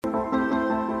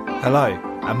Hello,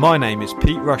 and my name is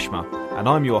Pete Rushmer, and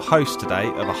I'm your host today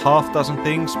of A Half Dozen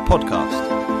Things podcast.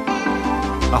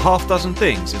 A Half Dozen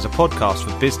Things is a podcast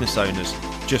for business owners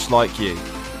just like you.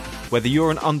 Whether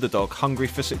you're an underdog hungry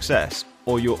for success,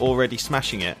 or you're already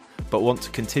smashing it but want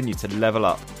to continue to level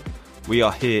up, we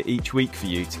are here each week for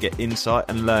you to get insight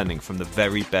and learning from the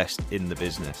very best in the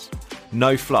business.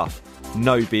 No fluff,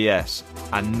 no BS,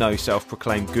 and no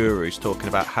self-proclaimed gurus talking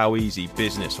about how easy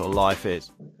business or life is.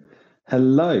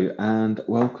 Hello and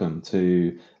welcome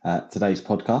to today's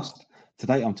podcast.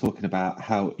 Today I'm talking about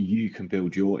how you can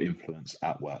build your influence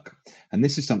at work. And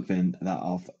this is something that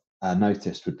I've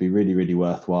noticed would be really, really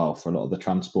worthwhile for a lot of the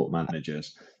transport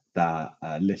managers that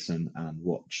listen and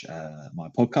watch my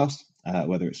podcast,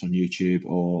 whether it's on YouTube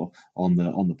or on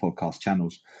the podcast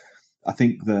channels. I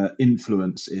think the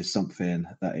influence is something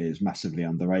that is massively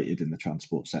underrated in the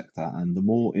transport sector. And the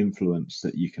more influence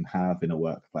that you can have in a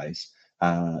workplace,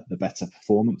 the better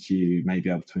performance you may be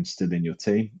able to instill in your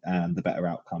team and the better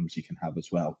outcomes you can have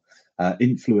as well.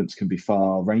 Influence can be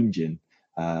far ranging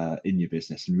in your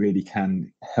business and really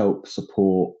can help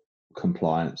support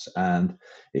compliance, and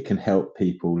it can help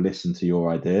people listen to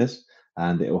your ideas,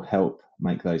 and it will help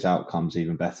make those outcomes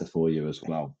even better for you as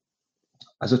well.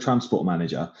 As a transport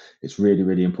manager, it's really,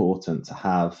 really important to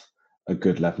have a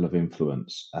good level of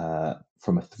influence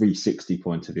from a 360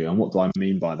 point of view. And what do I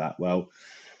mean by that? Well,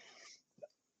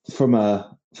 from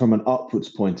an upwards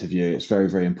point of view, it's very,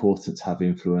 very important to have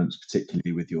influence,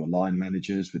 particularly with your line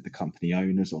managers, with the company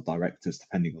owners or directors,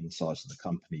 depending on the size of the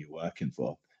company you're working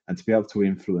for, and to be able to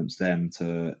influence them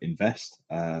to invest,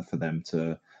 for them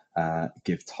to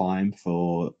give time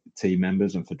for team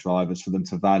members and for drivers, for them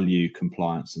to value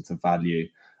compliance and to value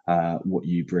what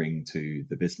you bring to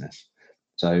the business.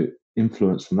 So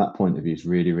influence from that point of view is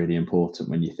really, really important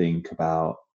when you think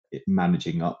about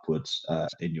managing upwards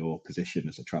in your position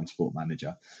as a transport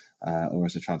manager or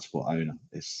as a transport owner.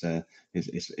 It's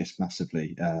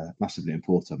massively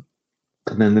important.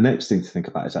 And then the next thing to think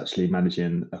about is actually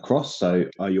managing across. So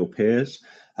are your peers,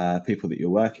 people that you're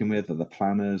working with, are the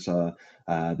planners, are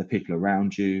the people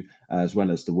around you, as well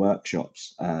as the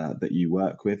workshops that you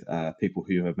work with, people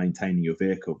who are maintaining your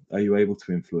vehicle, are you able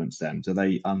to influence them? Do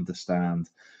they understand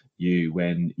you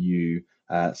when you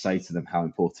say to them how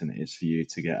important it is for you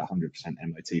to get 100%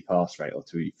 MOT pass rate, or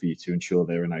for you to ensure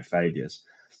there are no failures?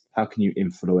 How can you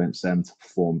influence them to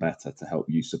perform better, to help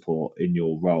you support in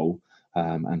your role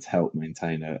and to help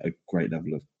maintain a great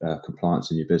level of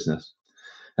compliance in your business?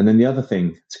 And then the other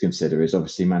thing to consider is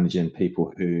obviously managing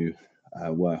people who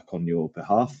work on your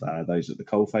behalf, those at the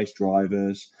coalface,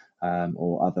 drivers,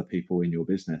 or other people in your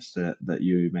business that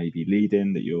you may be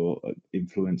leading, that you're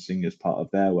influencing as part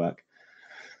of their work.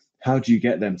 How do you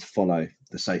get them to follow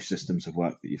the safe systems of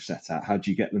work that you've set out? How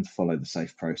do you get them to follow the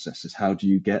safe processes? How do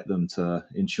you get them to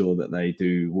ensure that they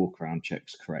do walk around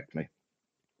checks correctly?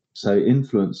 So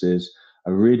influence is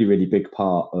a really, really big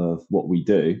part of what we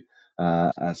do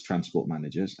as transport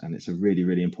managers, and it's a really,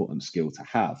 really important skill to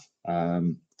have.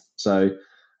 So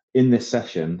in this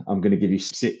session, I'm going to give you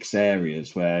 6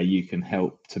 areas where you can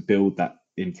help to build that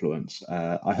influence.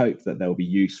 I hope that they'll be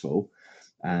useful,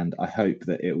 and I hope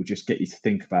that it will just get you to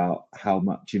think about how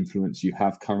much influence you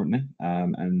have currently.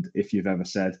 And if you've ever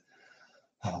said,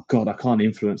 oh God, I can't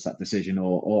influence that decision,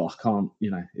 or I can't,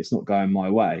 it's not going my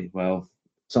way. Well,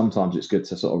 sometimes it's good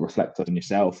to sort of reflect on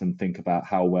yourself and think about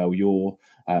how well you're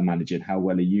managing, how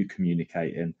well are you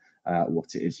communicating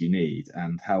what it is you need,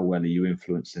 and how well are you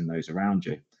influencing those around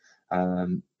you.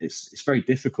 It's very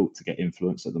difficult to get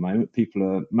influence at the moment. People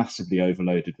are massively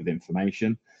overloaded with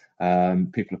information.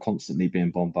 People are constantly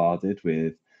being bombarded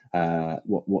with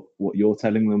what you're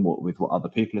telling them, with what other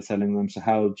people are telling them. So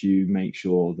how do you make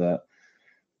sure that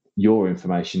your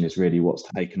information is really what's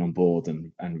taken on board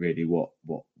and really what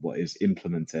is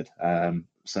implemented?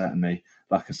 Certainly,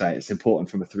 like I say, it's important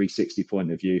from a 360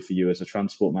 point of view for you as a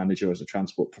transport manager, as a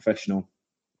transport professional,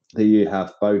 that you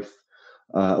have both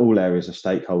all areas of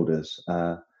stakeholders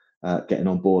getting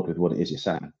on board with what it is you're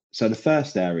saying. So the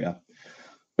first area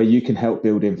where you can help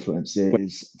build influence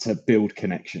is to build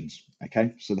connections.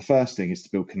 Okay, so the first thing is to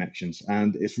build connections,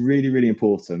 and it's really, really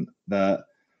important that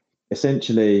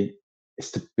essentially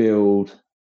it's to build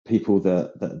people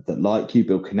that like you,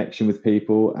 build connection with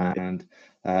people, and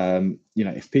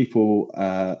if people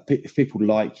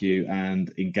like you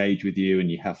and engage with you, and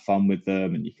you have fun with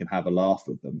them, and you can have a laugh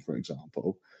with them, for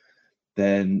example,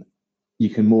 then you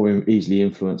can more easily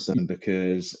influence them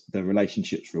because the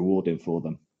relationship's rewarding for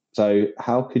them. So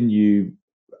how can you,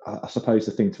 I suppose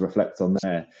the thing to reflect on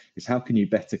there is how can you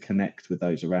better connect with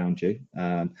those around you,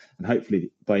 and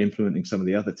hopefully by implementing some of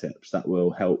the other tips that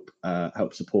will help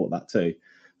support that too.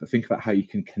 but think about how you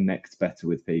can connect better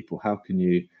with people. How can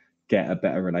you get a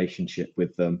better relationship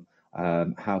with them?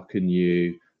 How can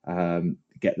you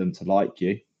get them to like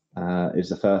you is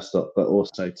the first step, but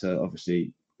also to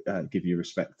obviously give you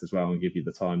respect as well and give you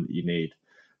the time that you need.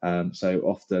 So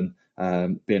often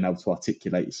being able to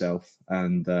articulate yourself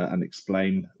and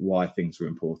explain why things are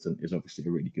important is obviously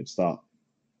a really good start.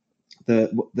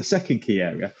 The second key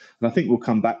area, and I think we'll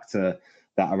come back to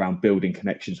that around building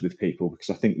connections with people, because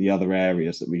I think the other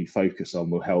areas that we focus on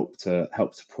will help to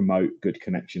promote good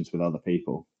connections with other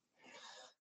people.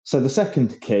 So the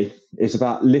second key is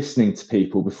about listening to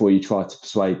people before you try to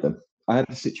persuade them. I had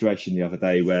a situation the other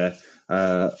day where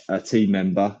a team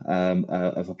member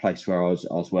of a place where I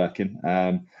was working,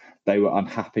 they were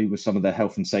unhappy with some of the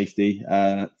health and safety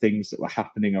things that were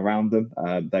happening around them.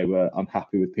 They were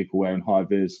unhappy with people wearing high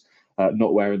vis,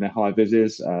 not wearing their high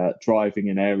vises, driving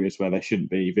in areas where there shouldn't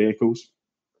be vehicles,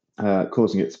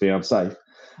 causing it to be unsafe.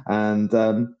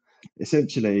 And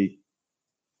essentially,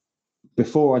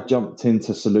 before I jumped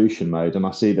into solution mode, and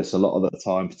I see this a lot of the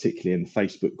time, particularly in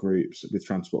Facebook groups with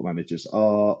transport managers,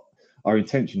 our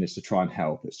intention is to try and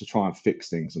help. It's to try and fix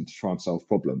things and to try and solve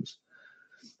problems.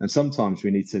 And sometimes we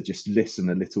need to just listen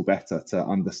a little better to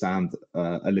understand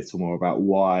a little more about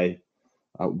why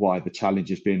the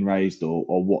challenge is being raised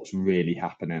or what's really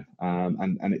happening.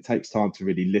 And it takes time to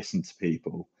really listen to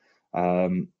people,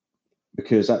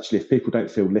 because actually, if people don't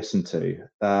feel listened to,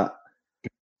 that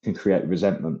can create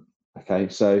resentment. Okay,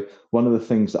 so one of the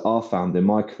things that I've found in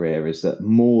my career is that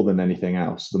more than anything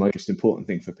else, the most important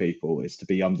thing for people is to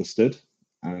be understood,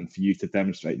 and for you to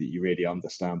demonstrate that you really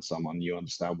understand someone, you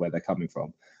understand where they're coming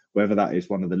from. Whether that is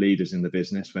one of the leaders in the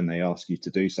business when they ask you to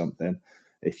do something,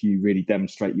 if you really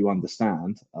demonstrate you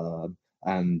understand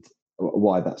and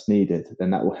why that's needed, then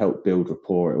that will help build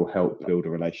rapport. It will help build a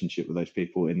relationship with those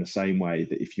people, in the same way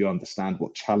that if you understand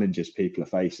what challenges people are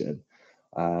facing,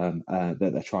 that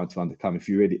they're trying to overcome. If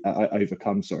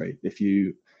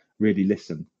you really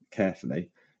listen carefully,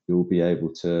 you'll be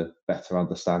able to better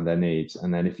understand their needs.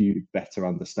 And then if you better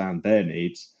understand their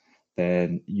needs,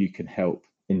 then you can help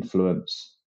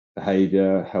influence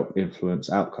behavior, help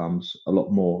influence outcomes a lot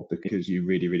more, because you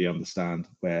really, really understand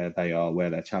where they are, where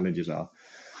their challenges are.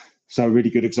 So a really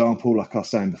good example, like I was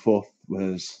saying before,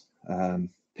 was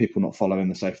people not following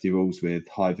the safety rules with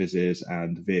high vises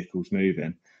and vehicles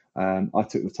moving. I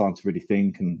took the time to really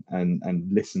think and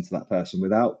listen to that person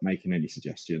without making any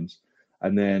suggestions,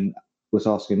 and then was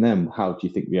asking them, how do you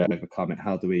think we overcome it?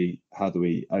 How do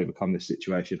we overcome this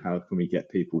situation? How can we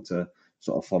get people to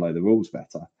sort of follow the rules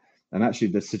better? And actually,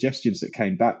 the suggestions that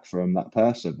came back from that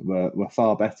person were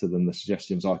far better than the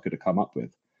suggestions I could have come up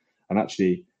with. And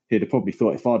actually, he'd have probably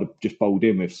thought, if I'd have just bowled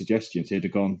in with suggestions, he'd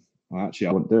have gone, well, actually,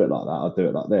 I wouldn't do it like that. I'd do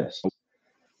it like this.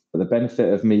 But the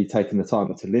benefit of me taking the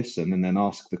time to listen and then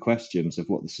ask the questions of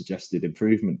what the suggested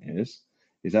improvement is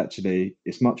actually,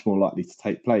 it's much more likely to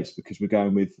take place, because we're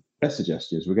going with their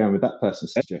suggestions. We're going with that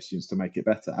person's suggestions to make it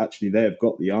better. Actually, they've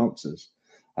got the answers.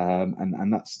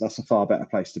 And that's a far better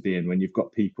place to be in, when you've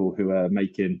got people who are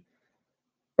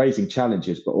raising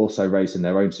challenges, but also raising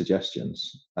their own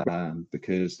suggestions.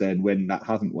 Because then when that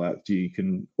hasn't worked, you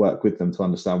can work with them to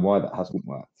understand why that hasn't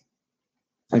worked.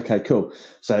 Okay, cool.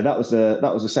 So that was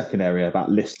the second area,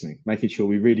 about listening, making sure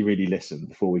we really, really listen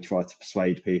before we try to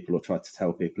persuade people or try to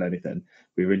tell people anything.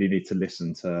 We really need to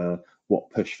listen to what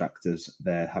push factors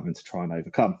they're having to try and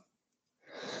overcome.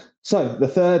 So the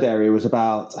third area was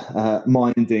about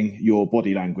minding your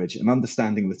body language and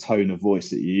understanding the tone of voice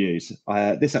that you use.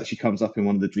 This actually comes up in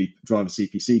one of the driver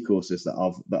CPC courses that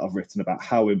I've written, about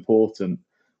how important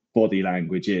body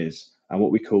language is, and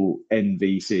what we call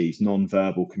NVCs,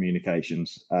 non-verbal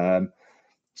communications.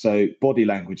 So body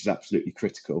language is absolutely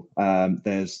critical.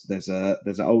 There's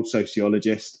an old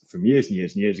sociologist from years and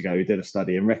years and years ago who did a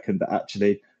study and reckoned that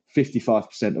actually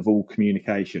 55% of all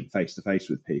communication face-to-face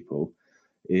with people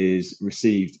is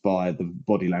received by the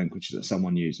body language that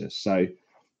someone uses. So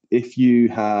if you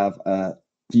have for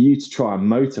you to try and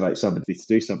motivate somebody to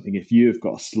do something, if you've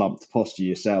got a slumped posture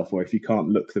yourself, or if you can't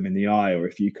look them in the eye, or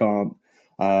if you can't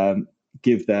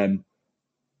give them,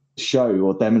 show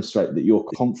or demonstrate that your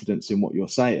confidence in what you're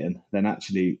saying, then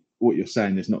actually what you're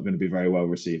saying is not going to be very well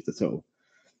received at all.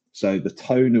 So the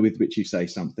tone with which you say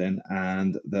something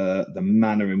and the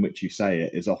manner in which you say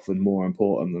it is often more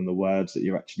important than the words that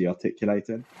you're actually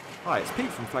articulating. Hi, it's Pete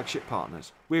from Flagship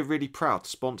Partners. We're really proud to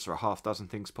sponsor a Half Dozen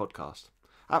Things podcast.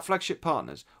 At Flagship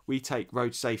Partners, we take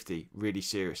road safety really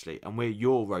seriously, and we're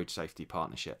your road safety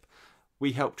partnership.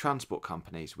 We help transport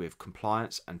companies with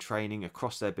compliance and training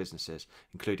across their businesses,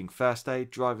 including first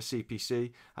aid, driver CPC,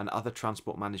 and other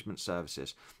transport management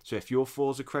services. So if you're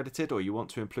FORS accredited or you want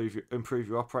to improve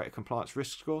your operator compliance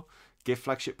risk score, give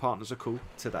Flagship Partners a call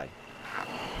today.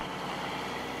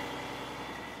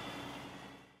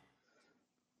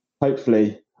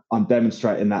 Hopefully I'm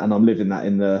demonstrating that and I'm living that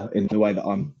in the way that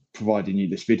I'm providing you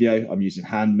this video. I'm using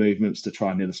hand movements to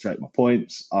try and illustrate my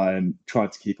points. I'm trying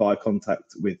to keep eye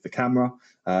contact with the camera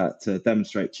to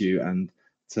demonstrate to you and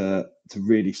to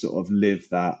really sort of live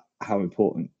that, how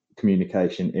important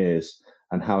communication is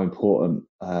and how important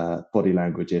body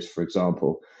language is. For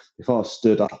example, if I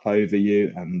stood up over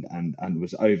you and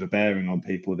was overbearing on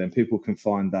people, then people can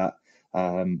find that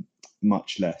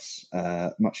much less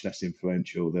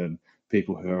influential than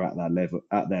people who are at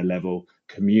their level,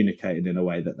 communicating in a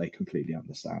way that they completely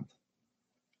understand.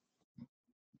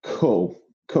 Cool.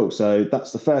 So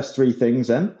that's the first three things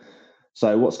then.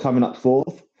 So what's coming up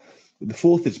fourth? The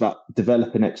fourth is about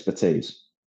developing expertise.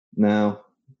 Now,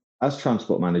 as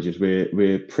transport managers,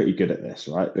 we're pretty good at this,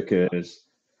 right? Because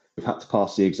we've had to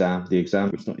pass the exam. The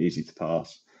exam is not easy to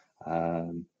pass.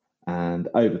 And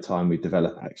over time, we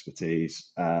develop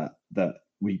expertise that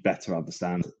we better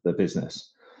understand the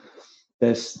business.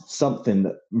 There's something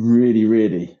that really,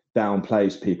 really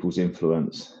downplays people's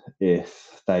influence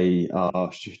if they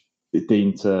are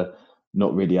deemed to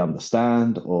not really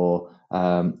understand or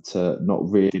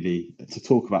to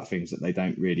talk about things that they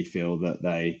don't really feel that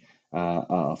they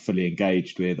are fully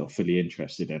engaged with or fully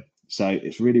interested in. So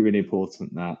it's really, really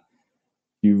important that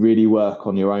you really work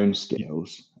on your own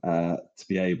skills to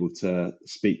be able to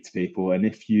speak to people. And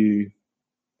if you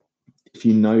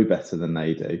know better than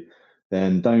they do,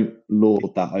 then don't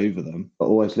lord that over them, but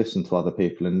always listen to other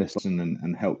people and listen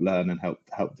and help learn and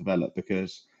help develop,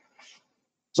 because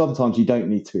sometimes you don't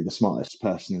need to be the smartest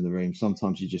person in the room.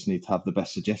 Sometimes you just need to have the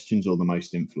best suggestions or the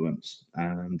most influence.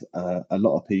 And a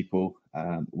lot of people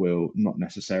will not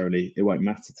necessarily, it won't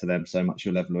matter to them so much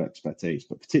your level of expertise,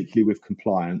 but particularly with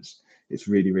compliance, it's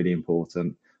really, really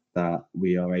important that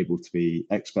we are able to be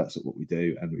experts at what we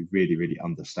do and we really, really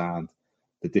understand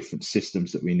the different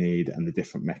systems that we need and the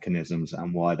different mechanisms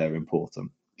and why they're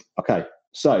important. Okay,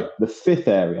 so the fifth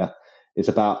area is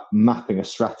about mapping a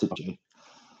strategy.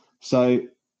 So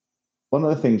one of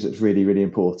the things that's really, really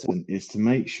important is to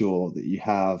make sure that you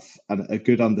have a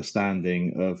good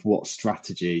understanding of what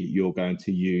strategy you're going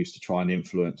to use to try and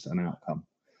influence an outcome.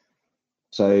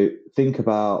 So think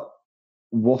about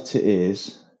what it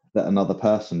is that another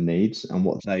person needs and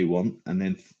what they want, and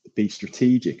then be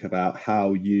strategic about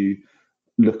how you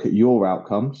look at your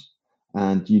outcomes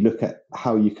and you look at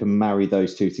how you can marry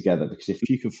those two together. Because if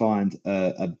you can find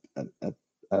a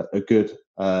good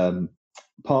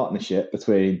partnership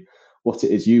between what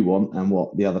it is you want and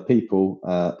what the other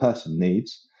person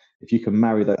needs, if you can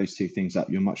marry those two things up,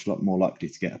 you're much more likely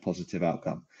to get a positive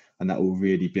outcome, and that will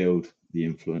really build the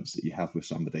influence that you have with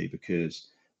somebody, because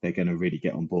they're going to really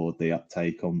get on board. The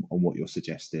uptake on what you're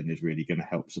suggesting is really going to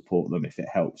help support them. If it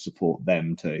helps support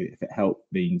them too, if it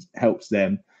helps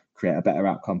them create a better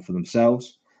outcome for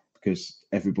themselves, because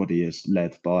everybody is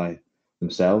led by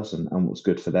themselves and what's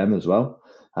good for them as well.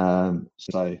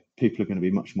 So people are going to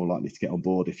be much more likely to get on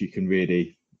board if you can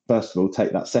really, first of all,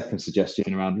 take that second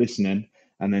suggestion around listening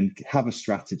and then have a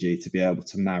strategy to be able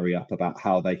to marry up about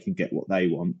how they can get what they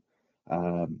want,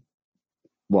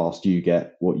 whilst you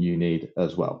get what you need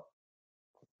as well.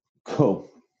 Cool.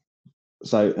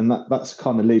 So, and that's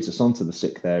kind of leads us on to the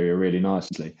sixth area really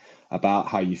nicely, about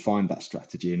how you find that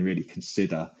strategy and really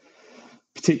consider,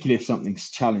 particularly if something's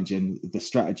challenging, the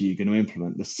strategy you're going to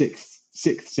implement. The sixth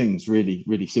thing's really,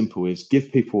 really simple, is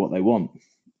give people what they want.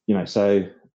 So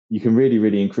you can really,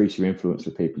 really increase your influence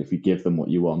with people if you give them what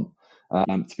you want.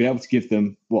 To be able to give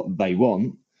them what they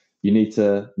want, you need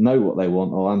to know what they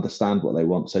want or understand what they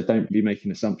want. So don't be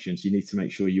making assumptions. You need to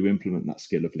make sure you implement that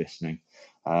skill of listening.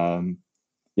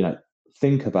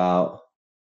 Think about,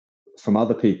 from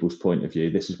other people's point of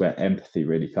view, this is where empathy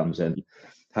really comes in.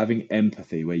 Having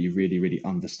empathy, where you really, really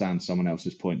understand someone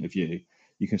else's point of view,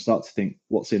 you can start to think,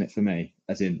 what's in it for me,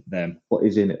 as in them? What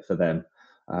is in it for them?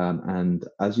 And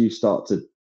as you start to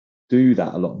do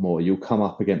that a lot more, you'll come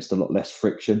up against a lot less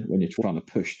friction when you're trying to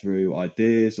push through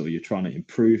ideas or you're trying to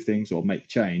improve things or make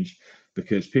change,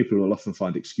 because people will often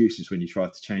find excuses when you try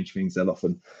to change things. They'll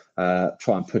often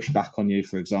try and push back on you,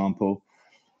 for example.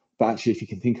 But actually, if you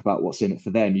can think about what's in it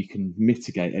for them, you can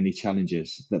mitigate any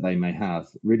challenges that they may have.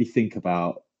 Really think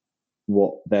about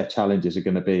what their challenges are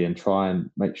going to be and try and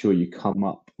make sure you come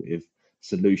up with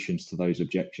solutions to those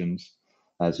objections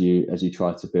as you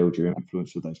try to build your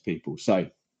influence with those people. So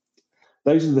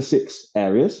those are the 6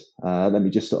 areas. Let me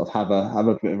just sort of have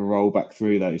a bit of a roll back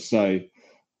through those. So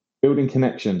building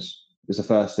connections is the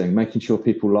first thing, making sure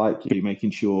people like you,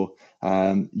 making sure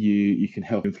you can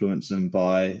help influence them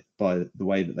by the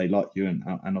way that they like you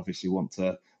and obviously want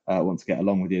to get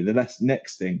along with you. The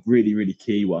next thing, really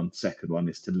key one, second one,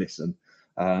 is to listen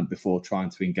before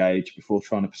trying to engage, before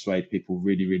trying to persuade people.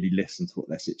 Really listen to what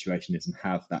their situation is and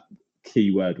have that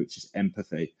key word, which is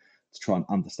empathy, to try and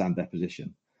understand their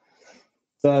position.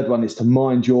 Third one is to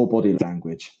mind your body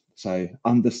language. So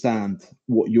understand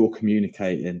what you're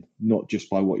communicating, not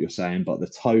just by what you're saying, but the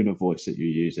tone of voice that you're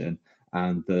using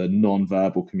and the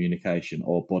non-verbal communication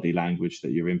or body language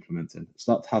that you're implementing.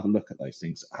 Start to have a look at those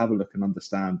things. Have a look and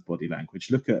understand body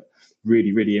language. Look at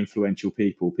really influential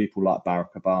people like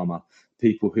Barack Obama,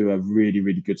 people who are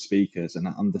really good speakers, and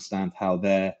understand how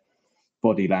their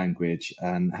body language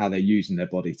and how they're using their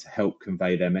body to help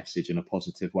convey their message in a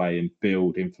positive way and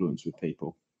build influence with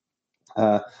people.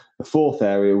 The fourth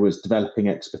area was developing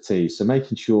expertise. So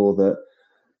making sure that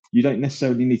you don't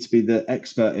necessarily need to be the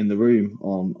expert in the room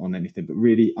on anything, but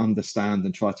really understand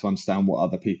and try to understand what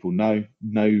other people know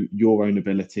your own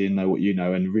ability and know what you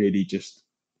know, and really just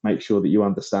make sure that you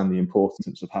understand the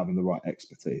importance of having the right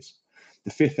expertise.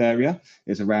 The fifth area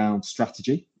is around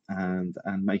strategy and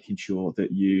making sure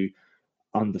that you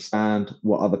understand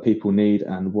what other people need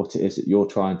and what it is that you're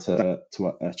trying to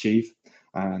achieve,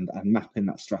 and mapping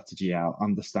that strategy out,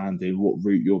 understanding what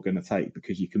route you're going to take,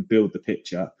 because you can build the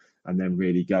picture and then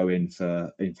really go in for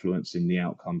influencing the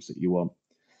outcomes that you want.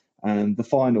 And the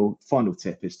final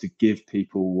tip is to give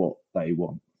people what they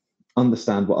want.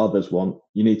 Understand what others want.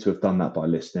 You need to have done that by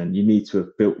listening. You need to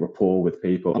have built rapport with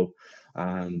people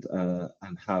and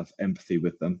have empathy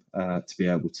with them to be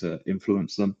able to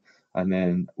influence them. And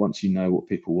then once you know what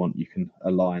people want, you can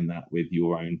align that with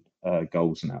your own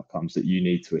goals and outcomes that you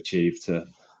need to achieve to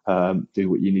do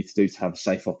what you need to do to have a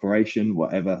safe operation,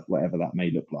 whatever that may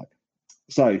look like.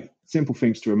 So simple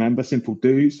things to remember, simple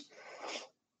do's.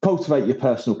 Cultivate your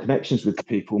personal connections with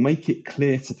people. Make it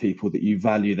clear to people that you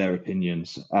value their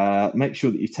opinions. Make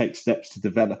sure that you take steps to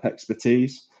develop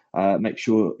expertise. Make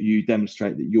sure you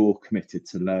demonstrate that you're committed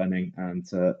to learning and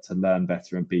to learn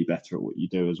better and be better at what you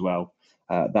do as well.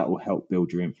 That will help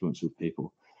build your influence with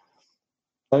people.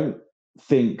 Don't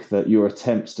think that your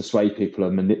attempts to sway people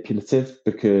are manipulative,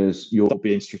 because you're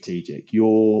being strategic.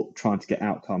 You're trying to get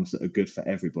outcomes that are good for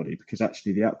everybody, because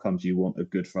actually the outcomes you want are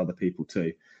good for other people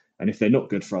too. And if they're not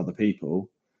good for other people,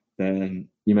 then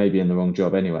you may be in the wrong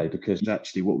job anyway, because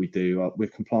actually what we do, we're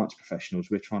compliance professionals.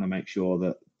 We're trying to make sure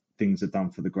that things are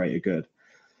done for the greater good.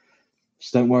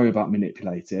 So don't worry about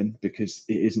manipulating, because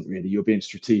it isn't really. You're being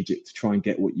strategic to try and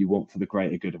get what you want for the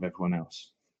greater good of everyone else.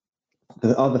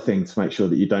 The other thing to make sure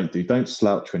that you don't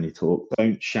slouch when you talk.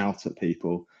 Don't shout at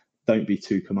people. Don't be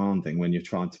too commanding when you're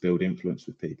trying to build influence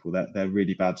with people. They're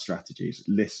really bad strategies.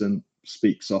 Listen,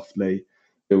 speak softly,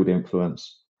 build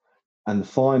influence. And the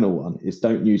final one is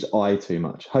don't use I too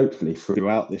much. Hopefully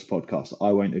throughout this podcast,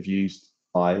 I won't have used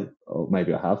I, or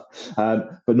maybe I have,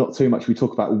 but not too much. We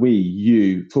talk about we,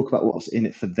 you, talk about what's in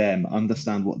it for them,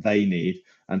 understand what they need,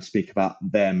 and speak about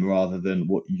them rather than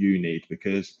what you need,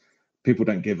 because people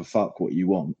don't give a fuck what you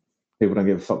want. People don't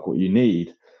give a fuck what you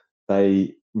need.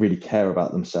 They really care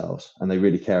about themselves and they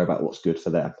really care about what's good for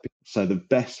them. So the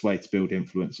best way to build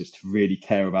influence is to really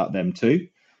care about them too,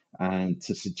 and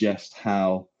to suggest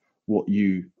how what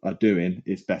you are doing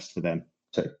is best for them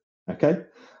too. Okay.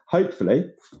 Hopefully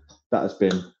that has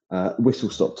been a whistle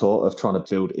stop tour of trying to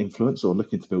build influence, or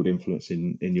looking to build influence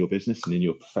in your business and in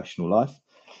your professional life.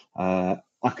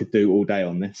 I could do all day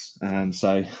on this, and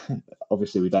so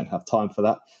obviously we don't have time for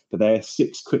that, but there are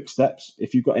 6 quick steps.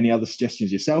 If you've got any other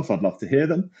suggestions yourself, I'd love to hear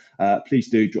them. Please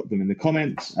do drop them in the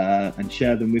comments and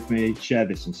share them with me. Share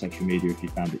this on social media if you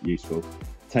found it useful.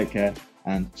 Take care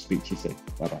and speak to you soon.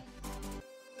 Bye-bye.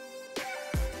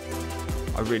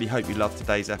 I really hope you loved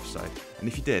today's episode, and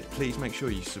if you did, please make sure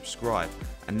you subscribe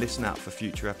and listen out for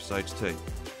future episodes too.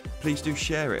 Please do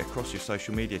share it across your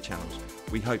social media channels.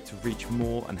 We hope to reach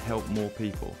more and help more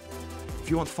people. If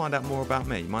you want to find out more about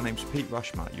me, my name's Pete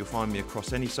Rushmer. You'll find me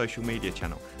across any social media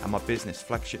channel and my business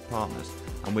Flagship Partners,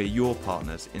 and we're your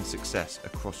partners in success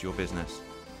across your business.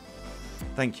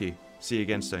 Thank you. See you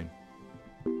again soon.